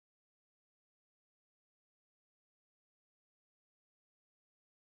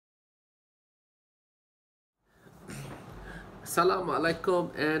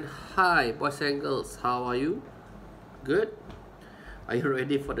Assalamualaikum and hi boys and girls, how are you? Good? Are you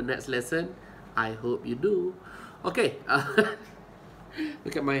ready for the next lesson? I hope you do. Okay,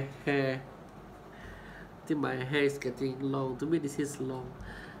 look at my hair. I think my hair is getting long. To me this is long.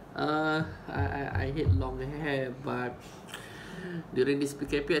 I hate long hair, but during this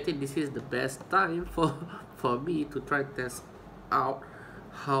PKP I think this is the best time for me to try to test out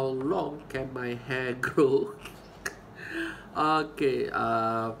how long can my hair grow. Okay,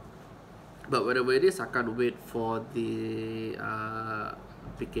 but whatever it is, I can't wait for the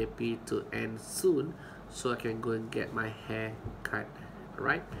PKP to end soon so I can go and get my hair cut.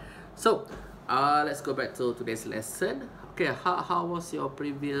 Right? So, let's go back to today's lesson. Okay, how was your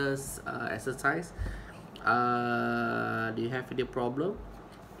previous exercise? Do you have any problem?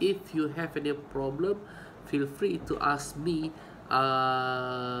 If you have any problem, feel free to ask me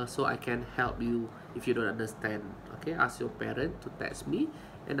so I can help you if you don't understand. Okay, ask your parent to text me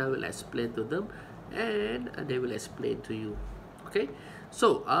and I will explain to them and they will explain to you. Okay,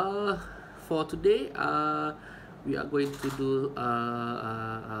 so for today we are going to do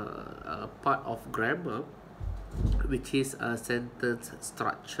a part of grammar, which is a sentence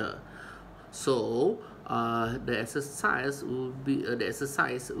structure. So the exercise will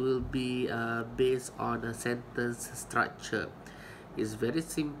be based on a sentence structure. It's very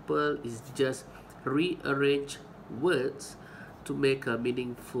simple. It's just rearrange words to make a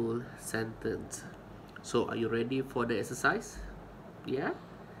meaningful sentence. So are you ready for the exercise? Yeah?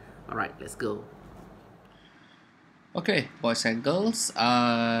 Alright, let's go. Okay, boys and girls,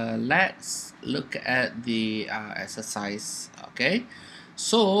 let's look at the exercise. Okay,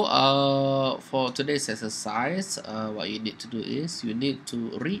 so for today's exercise, what you need to do is you need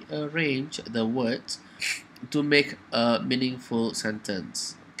to rearrange the words to make a meaningful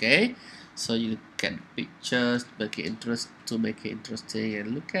sentence. Okay, so you look at pictures to make it interesting,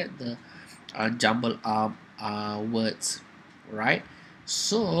 and look at the jumbled up words, right?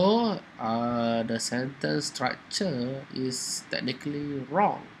 So the sentence structure is technically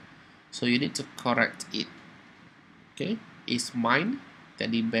wrong, so you need to correct it. Okay, is mine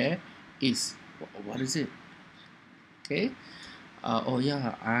teddy bear is what is it? Okay, oh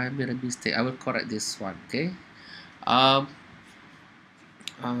yeah, I made a mistake. I will correct this one. Okay,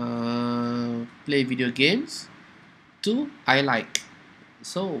 play video games. Two, I like.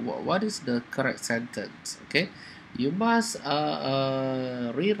 So what is the correct sentence? Okay, you must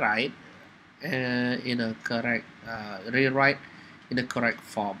rewrite in a correct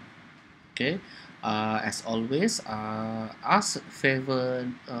form. Okay, as always, ask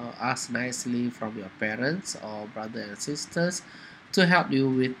nicely from your parents or brother and sisters to help you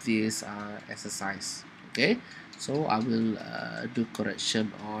with this exercise. Okay, so I will do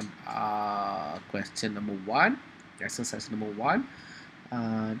correction on question number 1, exercise number 1.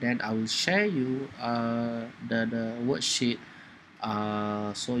 Then I will share you the worksheet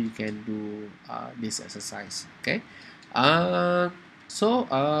so you can do this exercise. Okay, so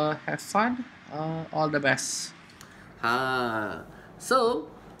have fun, all the best.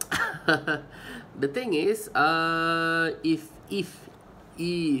 So the thing is, if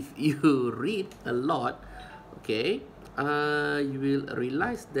you read a lot, okay, you will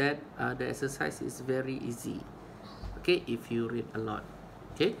realize that the exercise is very easy. Okay, if you read a lot.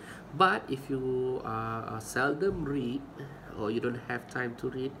 Okay, but if you seldom read or you don't have time to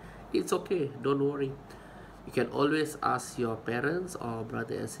read, it's okay, don't worry. You can always ask your parents or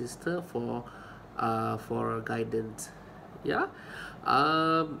brother and sister for guidance. Yeah.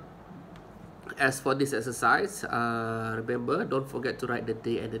 As for this exercise, remember, don't forget to write the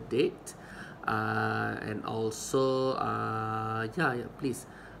day and the date, and also please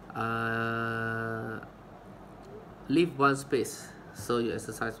leave one space so your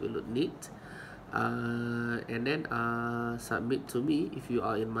exercise will look neat, and then submit to me. If you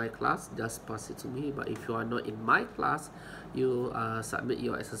are in my class, just pass it to me, but if you are not in my class, you submit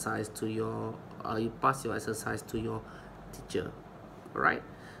your exercise to your you pass your exercise to your teacher. Alright,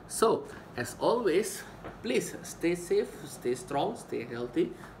 so as always, please stay safe, stay strong, stay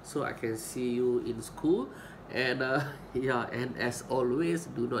healthy, so I can see you in school. And and as always,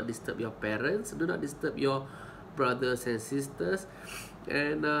 do not disturb your parents, do not disturb your brothers and sisters,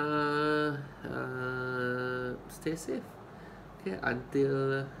 and stay safe. Okay,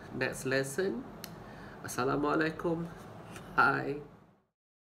 until next lesson. Assalamualaikum. Bye.